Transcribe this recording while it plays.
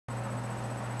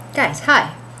Guys,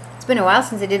 hi. It's been a while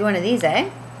since I did one of these, eh?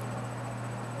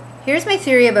 Here's my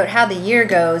theory about how the year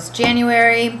goes.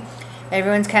 January,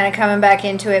 everyone's kind of coming back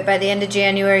into it. By the end of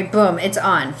January, boom, it's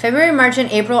on. February, March,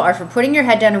 and April are for putting your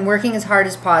head down and working as hard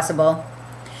as possible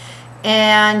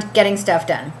and getting stuff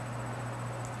done.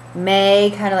 May,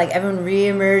 kind of like everyone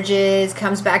reemerges,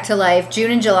 comes back to life.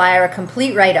 June and July are a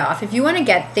complete write-off. If you want to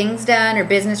get things done or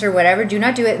business or whatever, do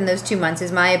not do it in those 2 months,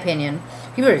 is my opinion.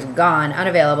 People are just gone,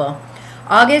 unavailable.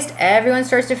 August, everyone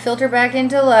starts to filter back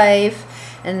into life.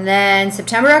 And then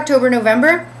September, October,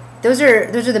 November, those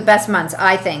are the best months,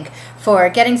 I think, for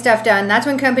getting stuff done. That's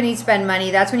when companies spend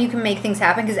money. That's when you can make things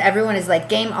happen because everyone is like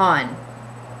game on.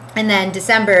 And then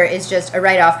December is just a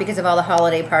write-off because of all the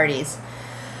holiday parties.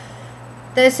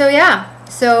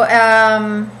 So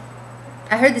I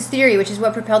heard this theory, which is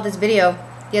what propelled this video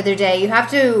the other day. You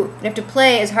have to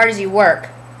play as hard as you work.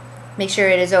 Make sure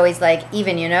it is always like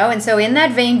even, you know. And so in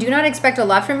that vein, do not expect a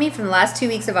lot from me from the last 2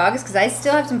 weeks of August because I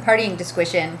still have some partying to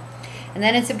squish in. And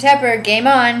then in September, game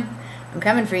on. I'm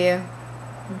coming for you.